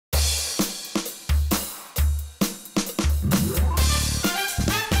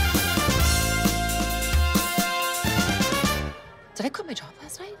quit my job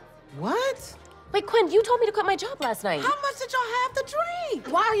last night. What? Wait, Quinn, you told me to quit my job last night. How much did y'all have to drink?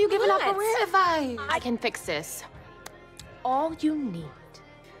 Why are you giving out What? career advice? I can fix this. All you need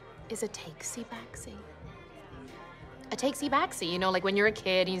is a takesy-backsy. A takesy-backsy, you know, like when you're a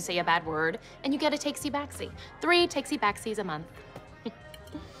kid and you say a bad word, and you get a takesy-backsy. 3 takesy-backsies a month.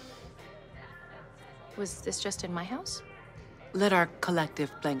 Was this just in my house? Let our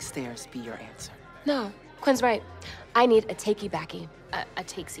collective blank stares be your answer. No, Quinn's right. I need a takey-backy. A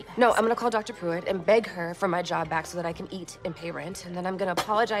takesy-backsy. No, I'm gonna call Dr. Pruitt and beg her for my job back so that I can eat and pay rent. And then I'm gonna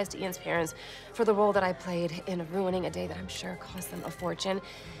apologize to Ian's parents for the role that I played in ruining a day that I'm sure cost them a fortune.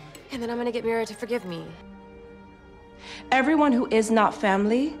 And then I'm gonna get Mira to forgive me. Everyone who is not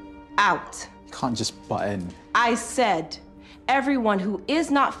family, out. Can't just butt in. I said, everyone who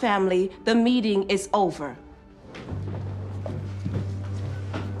is not family, the meeting is over.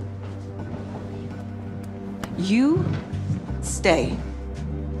 You stay.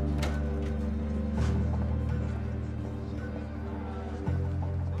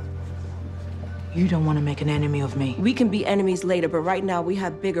 You don't want to make an enemy of me. We can be enemies later, but right now we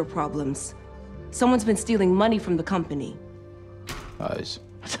have bigger problems. Someone's been stealing money from the company. That's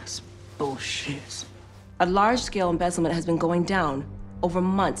Bullshit. A large-scale embezzlement has been going down over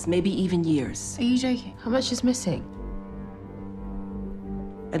months, maybe even years. Are you joking? How much is missing?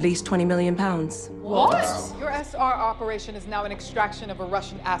 At least 20 million pounds. What? Your SR operation is now an extraction of a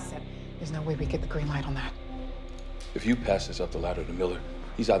Russian asset. There's no way we get the green light on that. If you pass this up the ladder to Miller,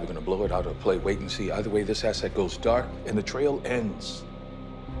 he's either going to blow it out or play wait and see. Either way, this asset goes dark and the trail ends.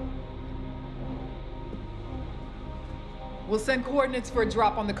 We'll send coordinates for a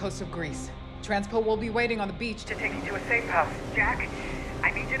drop on the coast of Greece. Transpo will be waiting on the beach to take you to a safe house. Jack,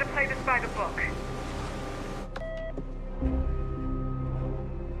 I need you to play this by the book.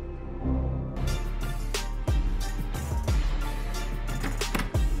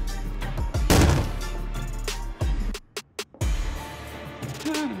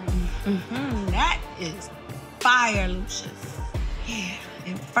 That is fire, Lucius. Yeah,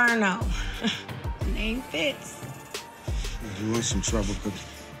 Inferno. Name fits. You want some trouble, Cookie?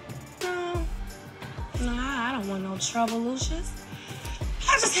 No, I don't want no trouble, Lucius.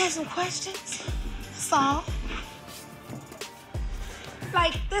 I just have some questions. That's all.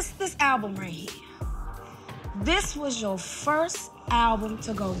 Like this album right here. This was your first album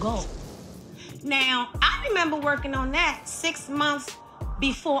to go gold. Now, I remember working on that 6 months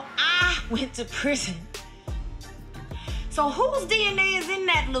before I went to prison. So whose DNA is in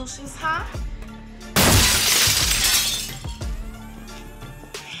that, Lucius, huh?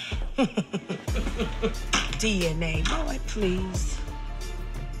 DNA, boy, please.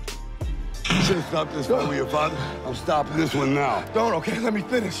 You should have stopped this one with your father. I'm stopping this one now. Don't, okay? Let me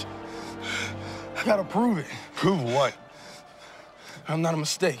finish. I gotta prove it. Prove what? I'm not a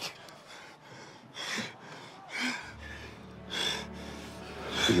mistake.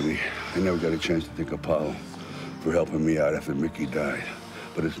 Look at me. I never got a chance to thank Apollo for helping me out after Mickey died.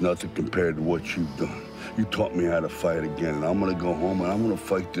 But it's nothing compared to what you've done. You taught me how to fight again, and I'm gonna go home and I'm gonna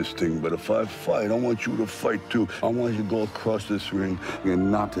fight this thing. But if I fight, I want you to fight too. I want you to go across this ring and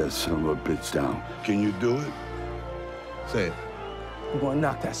knock that son of a bitch down. Can you do it? Say it. I'm gonna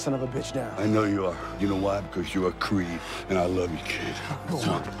knock that son of a bitch down. I know you are. You know why? Because you're a Creed, and I love you, kid. Go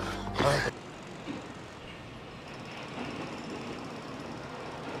on.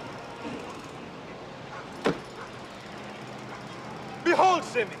 Behold,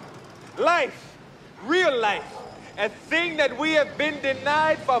 Simi, life. Real life, a thing that we have been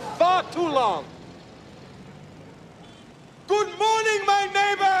denied for far too long. Good morning, my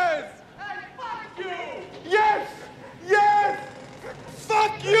neighbors! And fuck you! Yes! Yes!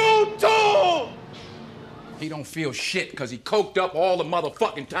 Fuck you too! He don't feel shit because he coked up all the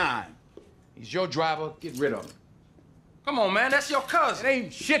motherfucking time. He's your driver, get rid of him. Come on, man, that's your cousin. It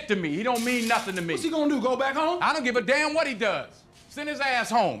ain't shit to me. He don't mean nothing to me. What's he gonna do, go back home? I don't give a damn what he does. Send his ass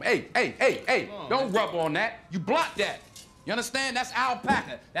home. Hey, don't rub on that. You block that. You understand? That's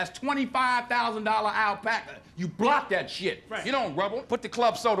alpaca. That's $25,000 alpaca. You block that shit. Right. You don't rub on. Put the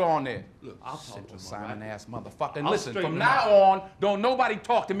club soda on there. Look, I'll talk to him. Simon ass motherfucker. And listen, from now on, don't nobody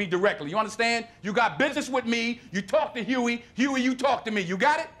talk to me directly. You understand? You got business with me. You talk to Huey. Huey, you talk to me. You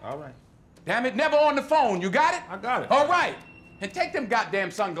got it? All right. Damn it, never on the phone. You got it? I got it. All right. And take them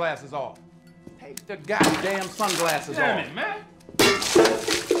goddamn sunglasses off. Take the goddamn sunglasses off. Damn it, man.